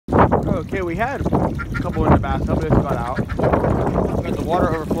Okay, we had a couple in the bathtub, but it's got out. We got the water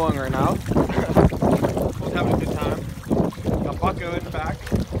overflowing right now. Everyone's having a good time. Got Bucko in the back.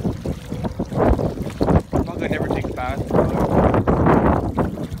 Bucko never takes baths.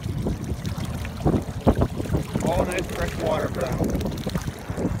 All nice fresh water for them.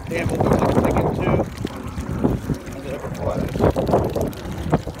 Damn, we'll go like again too. And it overflows.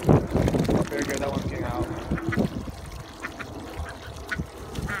 Very good, that one's getting out.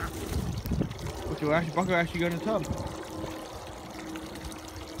 Bucko actually go in the tub.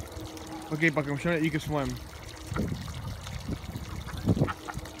 Okay, Bucko, I'm showing that you can swim.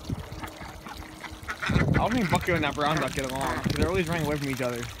 I don't think Bucko and that brown duck get along because they're always running away from each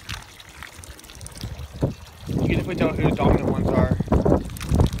other. You can definitely tell who the dominant ones are.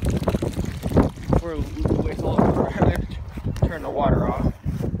 We're waste all over. Turn the water off.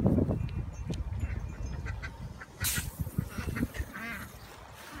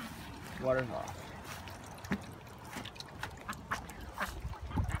 Water's off.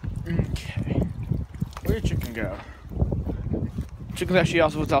 Okay. Where'd chicken go? Chicken's actually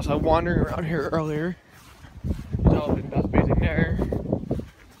also was outside wandering around here earlier. There's elephant dust bathing there.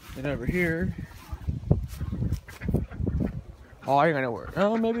 And over here. Oh, I don't know where.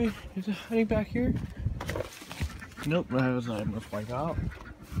 Oh, maybe is it hiding back here? Nope, that was not even gonna spike out.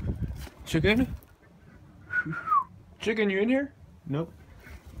 Chicken? Chicken, you in here? Nope.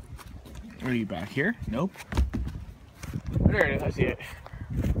 Are you back here? Nope. There it is, I see it.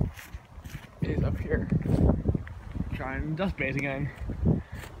 It is up here. Trying to dust bathe again.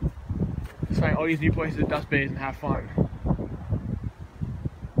 Let's find all these new places to dust bathe and have fun.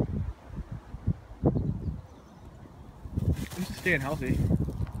 Just staying healthy.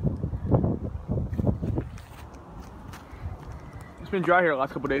 It's been dry here the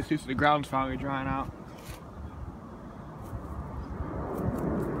last couple days too, so the ground's finally drying out.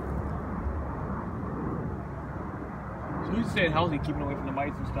 So we're staying healthy, keeping away from the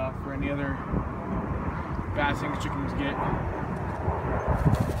mites and stuff for any other bad things chickens get.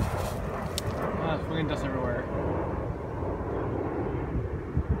 Oh, it's fucking dust everywhere.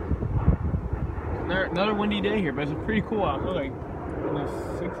 Another windy day here, but it's pretty cool out. We're like in the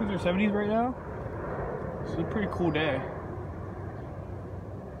 60s or 70s right now. It's a pretty cool day.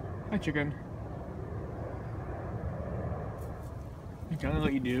 Hi, chicken. I'm gonna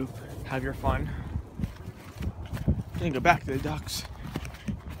let you do. Have your fun. I'm gonna go back to the ducks.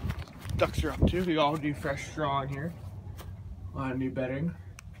 Ducks are up too. We all do fresh straw in here. On new bedding.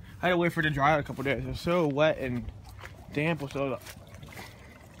 I had to wait for it to dry out a couple days. It was so wet and damp. So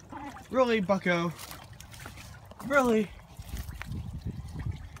really, Bucko? Really?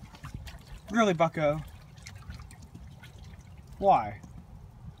 Really, Bucko? Why?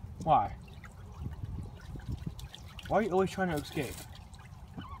 Why? Why are you always trying to escape?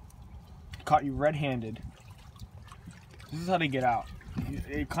 Caught you red-handed. This is how they get out.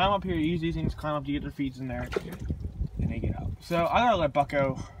 You climb up here, you use these things, climb up to get their feet in there, and they get out. So I gotta let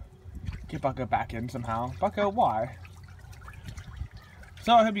Bucko, get Bucko back in somehow. Bucko, why?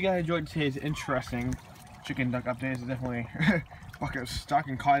 So I hope you guys enjoyed today's interesting chicken duck update. It's definitely Bucko's stuck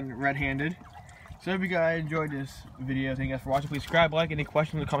and caught red-handed. So I hope you guys enjoyed this video. Thank you guys for watching. Please subscribe, like, any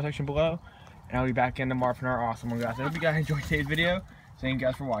questions in the comment section below. And I'll be back in tomorrow for another awesome one, guys. I hope you guys enjoyed today's video. Thank you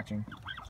guys for watching.